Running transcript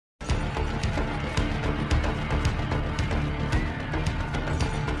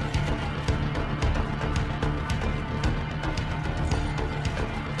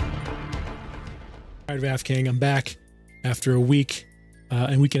RAFCAVE. I'm back after a week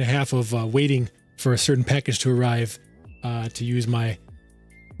and week and a half of waiting for a certain package to arrive to use my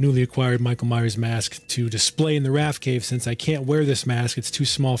newly acquired Michael Myers mask to display in the RAFCAVE. Since I can't wear this mask, it's too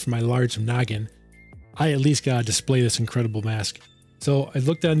small for my large noggin, I at least gotta display this incredible mask. So I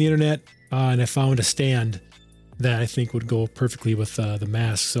looked on the internet and I found a stand that I think would go perfectly with the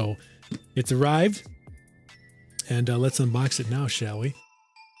mask. So it's arrived, and let's unbox it now, shall we?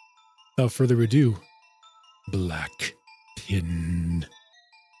 Without further ado, black pin.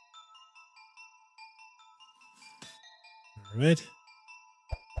 All right,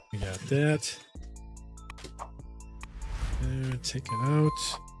 we got that. Take it out.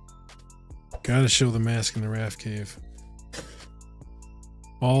 Gotta show the mask in the RAFCAVE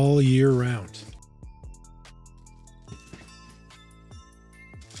all year round.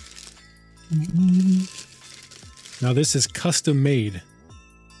 Now this is custom made.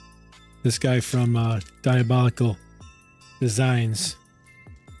 This guy from Diabolical Designs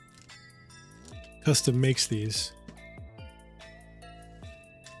custom makes these.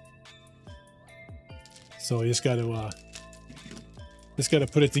 So you just got to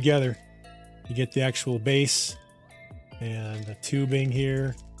put it together. You get the actual base and the tubing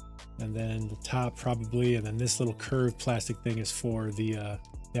here, and then the top probably, and then this little curved plastic thing is for the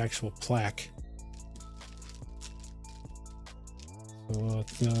actual plaque. So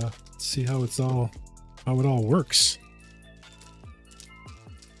let's see how it all works.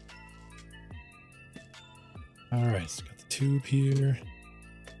 All right, so got the tube here.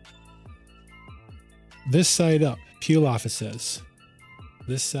 This side up, peel off, it says.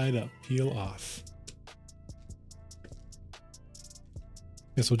 This side up, peel off.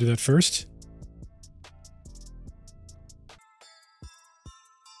 Guess we'll do that first.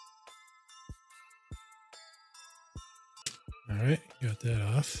 All right, got that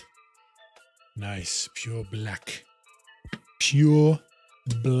off. Nice, pure black. Pure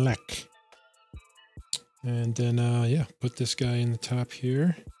black. And then, yeah, put this guy in the top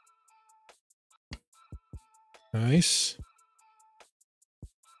here. Nice.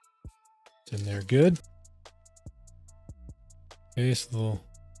 It's in there good. Okay, so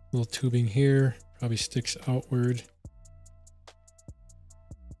little tubing here. Probably sticks outward.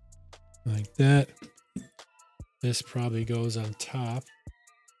 Like that. This probably goes on top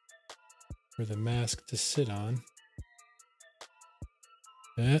for the mask to sit on.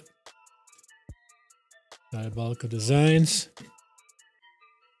 That. Diabolical Designs.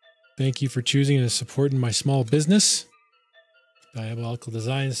 Thank you for choosing and supporting my small business. Diabolical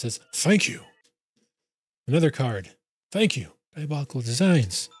Designs says, thank you. Another card. Thank you. Diabolical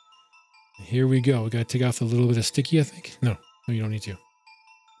Designs. And here we go. We got to take off a little bit of sticky, I think. No, you don't need to.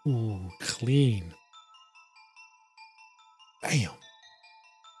 Ooh, clean. Bam.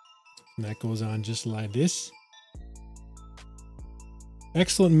 And that goes on just like this.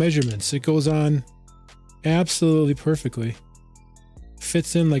 Excellent measurements. It goes on absolutely perfectly.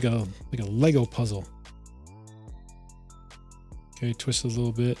 Fits in like a Lego puzzle. Okay, twist it a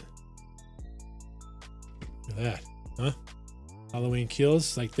little bit. Look at that, huh? Halloween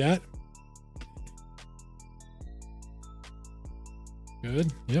Kills, like that.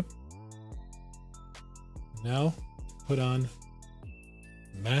 Good, yep. Now, put on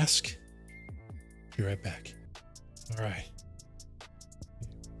mask. Be right back. All right.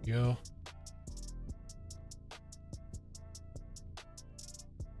 Here we go.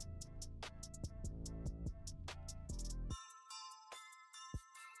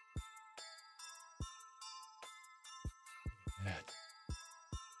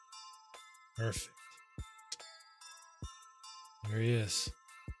 Perfect. There he is.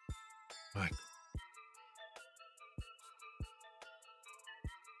 Michael.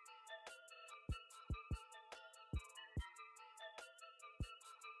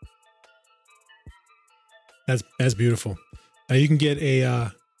 That's beautiful. Now you can get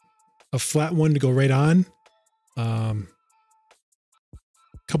a flat one to go right on.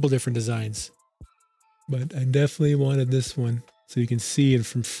 Couple different designs, but I definitely wanted this one so you can see it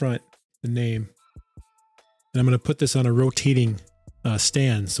from front. The name. And I'm going to put this on a rotating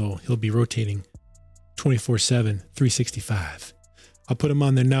stand, so he'll be rotating 24/7, 365. I'll put him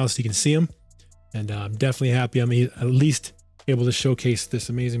on there now so you can see him, and I'm definitely happy I'm at least able to showcase this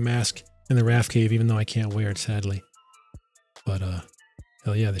amazing mask in the RAFCAVE, even though I can't wear it, sadly. But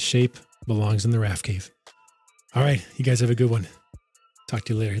hell yeah, the shape belongs in the RAFCAVE. All right, you guys have a good one. Talk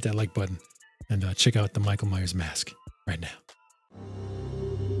to you later. Hit that like button and check out the Michael Myers mask right now.